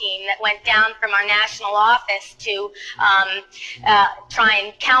SWAT team that went down from our national office to try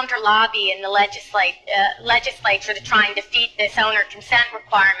and counter-lobby in the legislature to try and defeat this owner consent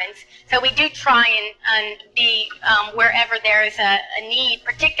requirements. So we do try and be wherever there's a need,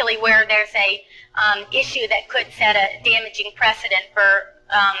 particularly where there's a issue that could set a damaging precedent for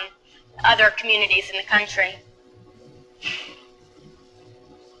other communities in the country.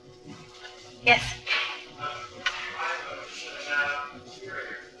 Yes.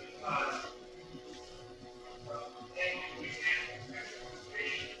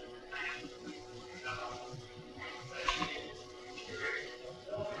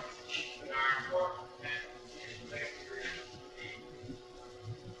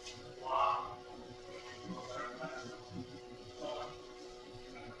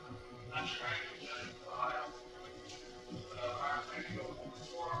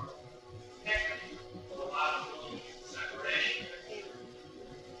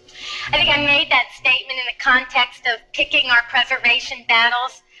 I think I made that statement in the context of picking our preservation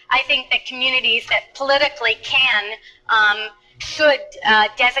battles. I think that communities that politically can should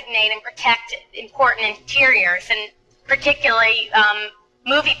designate and protect important interiors, and particularly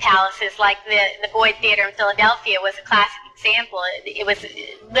movie palaces like the Boyd Theater in Philadelphia was a classic example. It was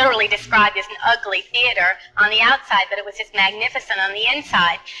literally described as an ugly theater on the outside, but it was just magnificent on the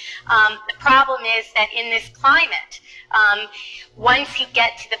inside. The problem is that in this climate, once you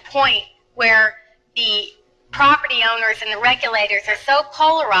get to the point where the property owners and the regulators are so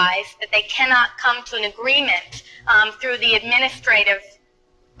polarized that they cannot come to an agreement through the administrative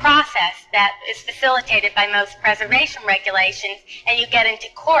process that is facilitated by most preservation regulations, and you get into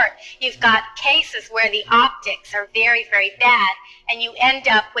court, you've got cases where the optics are very, very bad, and you end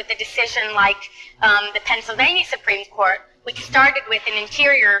up with a decision like the Pennsylvania Supreme Court, which started with an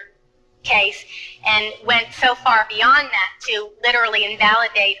interior case and went so far beyond that to literally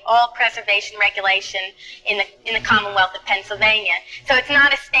invalidate all preservation regulation in the Commonwealth of Pennsylvania. So it's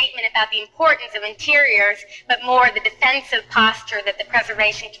not a statement about the importance of interiors, but more the defensive posture that the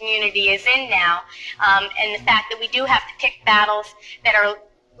preservation community is in now, and the fact that we do have to pick battles that are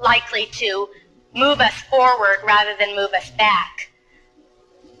likely to move us forward rather than move us back.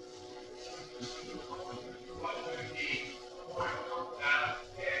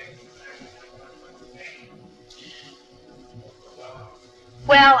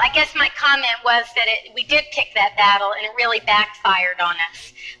 Well, I guess my comment was that we did pick that battle, and it really backfired on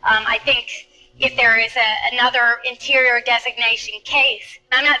us. I think if there is another interior designation case,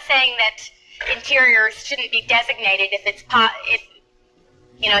 I'm not saying that interiors shouldn't be designated if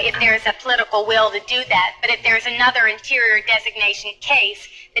if there's a political will to do that. But if there's another interior designation case,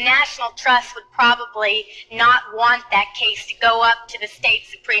 the National Trust would probably not want that case to go up to the state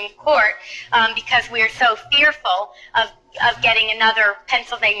Supreme Court because we are so fearful of getting another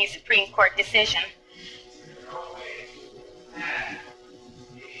Pennsylvania Supreme Court decision.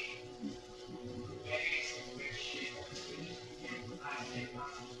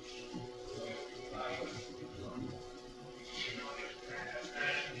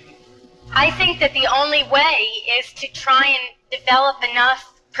 I think that the only way is to try and develop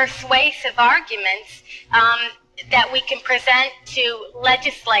enough persuasive arguments that we can present to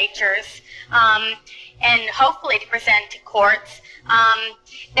legislatures and hopefully to present to courts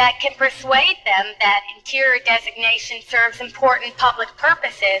that can persuade them that interior designation serves important public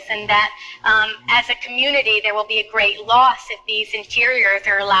purposes and that as a community there will be a great loss if these interiors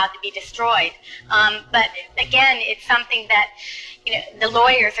are allowed to be destroyed. But again, it's something that the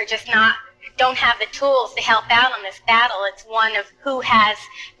lawyers are just don't have the tools to help out on this battle. It's one of who has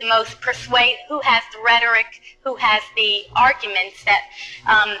the most who has the rhetoric, who has the arguments that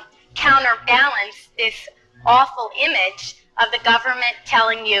counterbalance this awful image of the government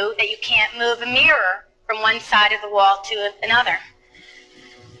telling you that you can't move a mirror from one side of the wall to another.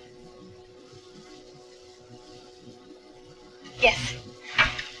 Yes.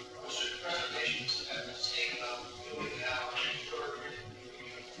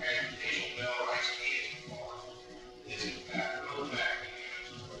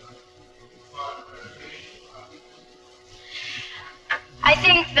 I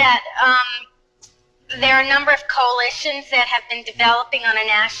think that there are a number of coalitions that have been developing on a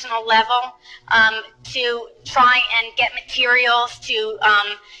national level to try and get materials to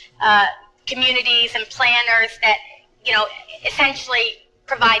communities and planners that, essentially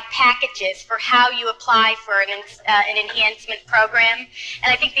provide packages for how you apply for an enhancement program.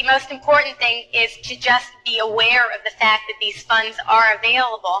 And I think the most important thing is to just be aware of the fact that these funds are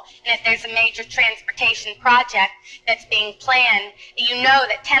available. And if there's a major transportation project that's being planned, you know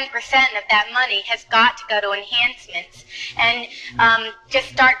that 10% of that money has got to go to enhancements. And just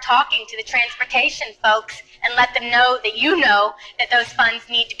start talking to the transportation folks and let them know that those funds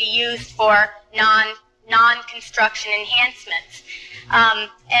need to be used for non-construction enhancements.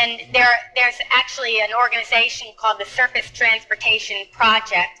 And there's actually an organization called the Surface Transportation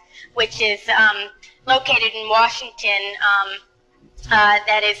Project, which is located in Washington,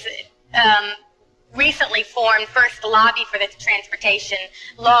 that is recently formed, first to lobby for the transportation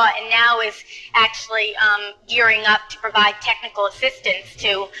law, and now is actually gearing up to provide technical assistance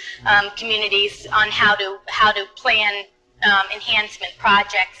to communities on how to plan enhancement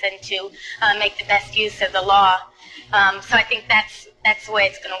projects and to make the best use of the law. So I think that's the way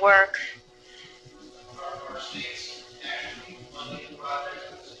it's going to work.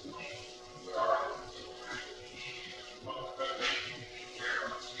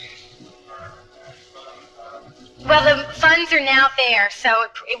 Well, the funds are now there, so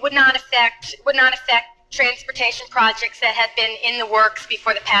it would not affect transportation projects that had been in the works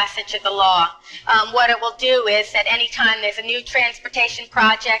before the passage of the law. What it will do is that any time there's a new transportation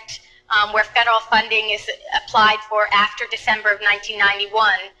project where federal funding is applied for after December of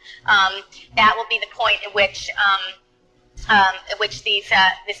 1991, that will be the point at which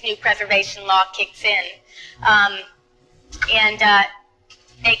this new preservation law kicks in, and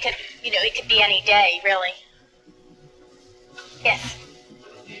they could, it could be any day, really. Yes.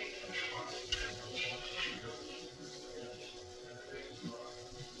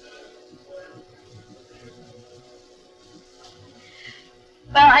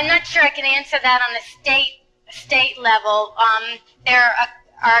 Well, I'm not sure I can answer that on the state level. There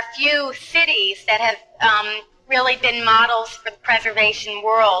are a few cities that have really been models for the preservation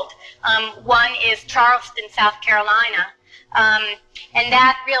world. One is Charleston, South Carolina, and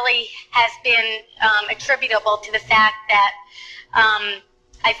that really has been attributable to the fact that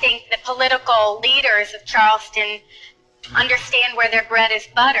I think the political leaders of Charleston understand where their bread is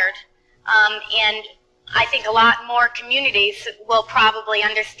buttered, and I think a lot more communities will probably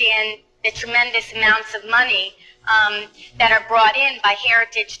understand the tremendous amounts of money that are brought in by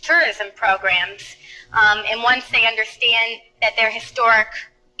heritage tourism programs. And once they understand that their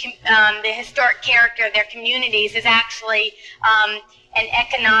the historic character of their communities is actually an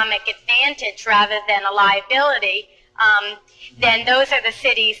economic advantage rather than a liability, then those are the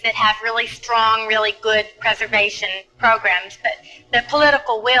cities that have really strong, really good preservation programs. But the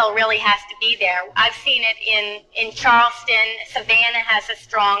political will really has to be there. I've seen it in Charleston. Savannah has a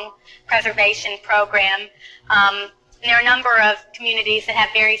strong preservation program. There are a number of communities that have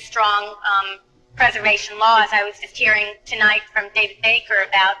very strong preservation laws. I was just hearing tonight from David Baker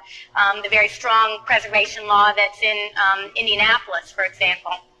about the very strong preservation law that's in Indianapolis, for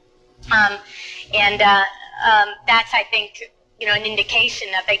example. That's, I think, an indication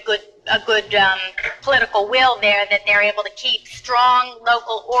of a good political will there, that they're able to keep strong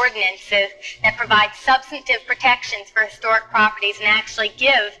local ordinances that provide substantive protections for historic properties and actually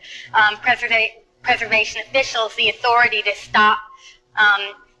give preservation officials the authority to stop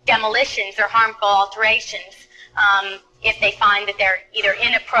demolitions or harmful alterations if they find that they're either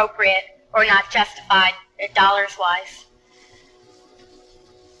inappropriate or not justified dollars-wise.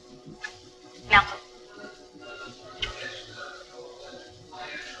 Now,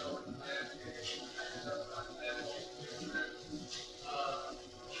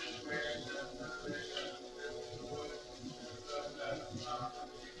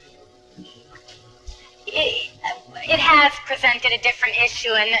 it has presented a different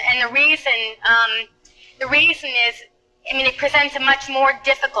issue, and the reason is, it presents a much more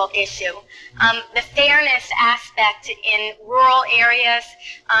difficult issue. The fairness aspect in rural areas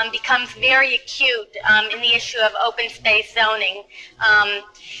becomes very acute in the issue of open space zoning,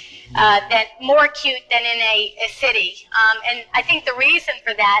 that more acute than in a city. And I think the reason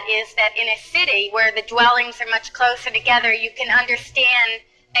for that is that in a city where the dwellings are much closer together, you can understand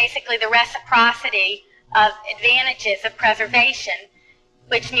basically the reciprocity of advantages of preservation,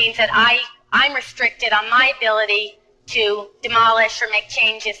 which means that I'm restricted on my ability to demolish or make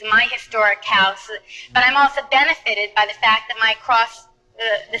changes in my historic house, but I'm also benefited by the fact that my across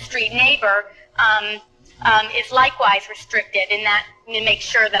the street neighbor is likewise restricted in that to make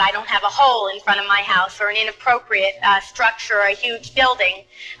sure that I don't have a hole in front of my house or an inappropriate structure or a huge building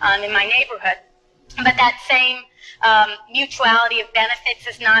in my neighborhood. But that same mutuality of benefits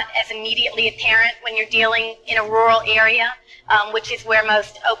is not as immediately apparent when you're dealing in a rural area, which is where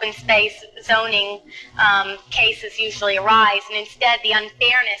most open space zoning cases usually arise. And instead, the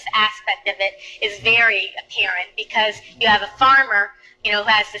unfairness aspect of it is very apparent because you have a farmer, who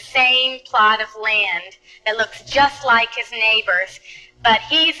has the same plot of land that looks just like his neighbor's, but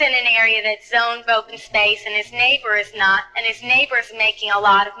he's in an area that's zoned for open space and his neighbor is not, and his neighbor's making a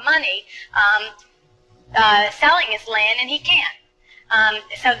lot of money selling his land, and he can't.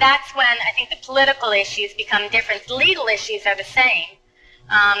 So that's when I think the political issues become different. The legal issues are the same,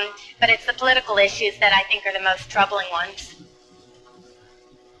 but it's the political issues that I think are the most troubling ones.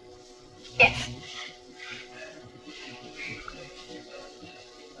 Yes?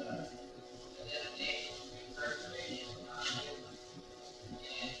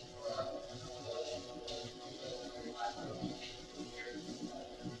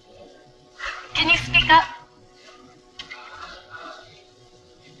 Can you speak up?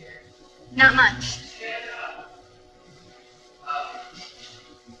 Not much.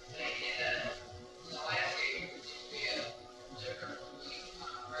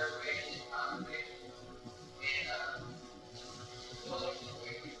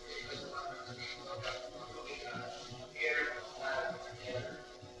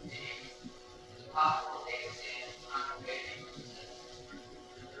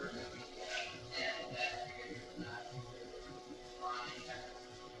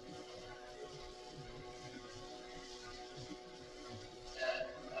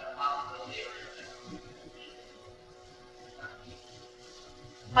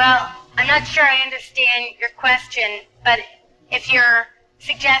 Well, I'm not sure I understand your question, but if you're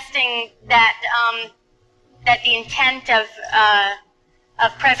suggesting that that the intent of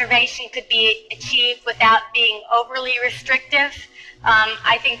preservation could be achieved without being overly restrictive,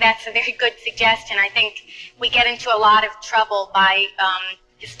 I think that's a very good suggestion. I think we get into a lot of trouble by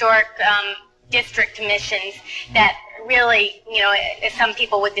historic district commissions that really, as some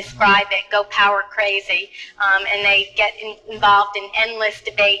people would describe it, go power crazy, and they get involved in endless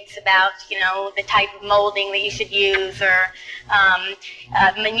debates about, the type of molding that you should use, or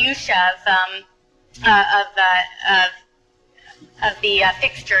minutia of the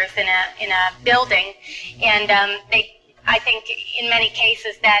fixtures in a building, and I think in many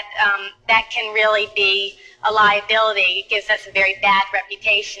cases that that can really be a liability. It gives us a very bad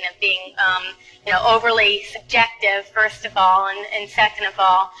reputation of being, overly subjective, first of all, and second of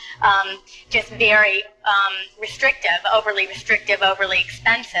all, just very restrictive, overly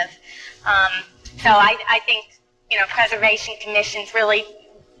expensive. So I think, preservation commissions really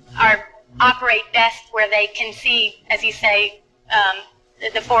operate best where they can see, as you say,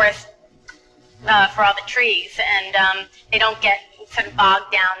 the forest for all the trees, and they don't get sort of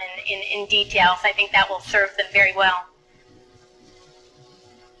bogged down in details. I think that will serve them very well.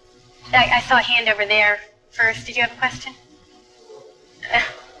 I saw a hand over there first. Did you have a question?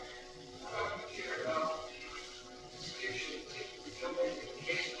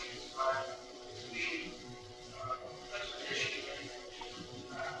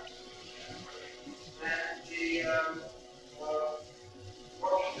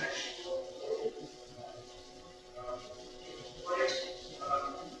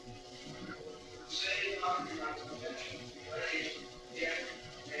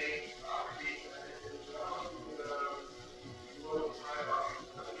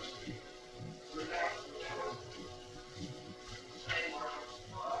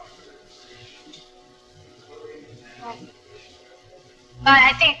 Well,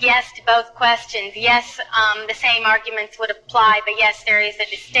 I think yes to both questions. Yes, the same arguments would apply, but yes, there is a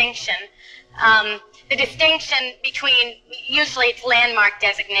distinction. The distinction between, usually it's landmark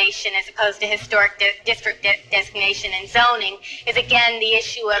designation as opposed to historic district designation and zoning, is again the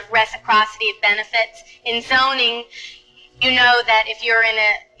issue of reciprocity of benefits. In zoning, you know that if you're in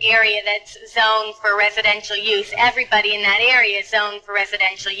an area that's zoned for residential use, everybody in that area is zoned for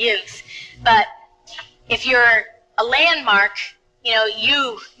residential use. But if you're a landmark, you know,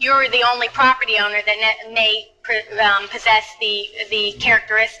 you're the only property owner that may possess the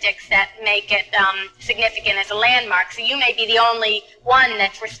characteristics that make it significant as a landmark. So you may be the only one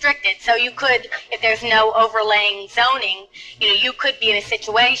that's restricted. So you could, if there's no overlaying zoning, you know, you could be in a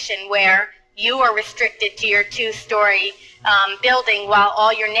situation where you are restricted to your two-story building while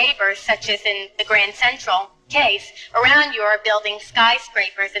all your neighbors, such as in the Grand Central case, around you are building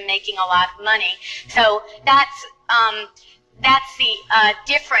skyscrapers and making a lot of money. So that's the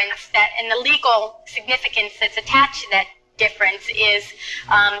difference, that, and the legal significance that's attached to that difference is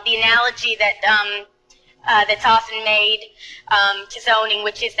the analogy that that's often made to zoning,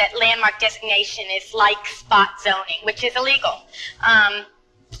 which is that landmark designation is like spot zoning, which is illegal.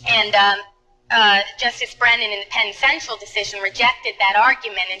 Justice Brennan in the Penn Central decision rejected that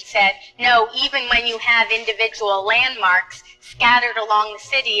argument and said, no, even when you have individual landmarks scattered along the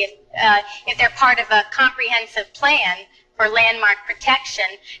city, if they're part of a comprehensive plan for landmark protection,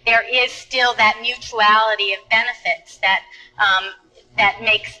 there is still that mutuality of benefits that that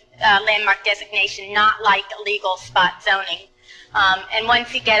makes landmark designation not like illegal spot zoning. And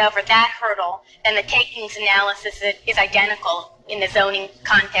once you get over that hurdle, then the takings analysis is identical in the zoning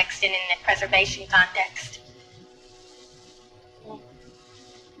context and in the preservation context.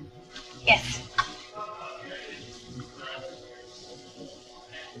 Yes.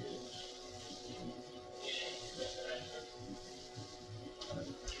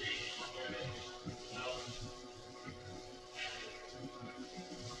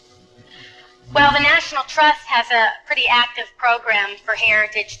 Well, the National Trust has a pretty active program for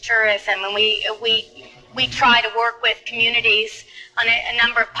heritage tourism, and we try to work with communities on a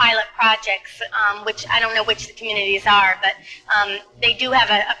number of pilot projects, which I don't know which the communities are, but they do have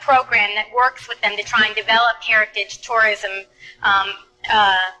a program that works with them to try and develop heritage tourism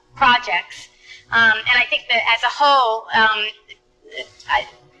projects. And I think that as a whole,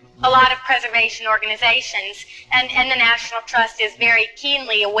 a lot of preservation organizations and the National Trust is very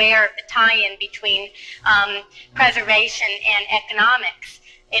keenly aware of the tie-in between preservation and economics.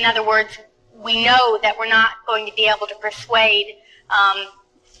 In other words, we know that we're not going to be able to persuade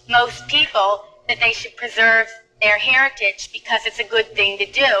most people that they should preserve their heritage because it's a good thing to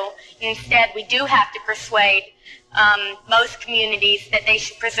do. Instead, we do have to persuade most communities that they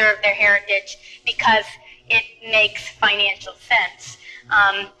should preserve their heritage because it makes financial sense.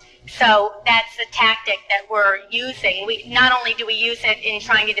 So that's the tactic that we're using. Not only do we use it in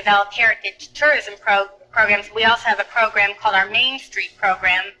trying to develop heritage tourism programs, we also have a program called our Main Street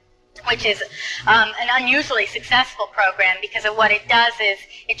program, which is an unusually successful program because of what it does is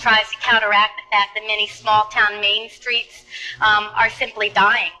it tries to counteract the fact that many small town main streets are simply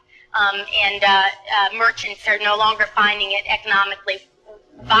dying. And merchants are no longer finding it economically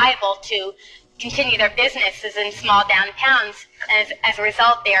viable to continue their businesses in small downtowns, and as a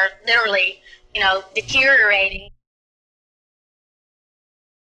result, they are literally, deteriorating.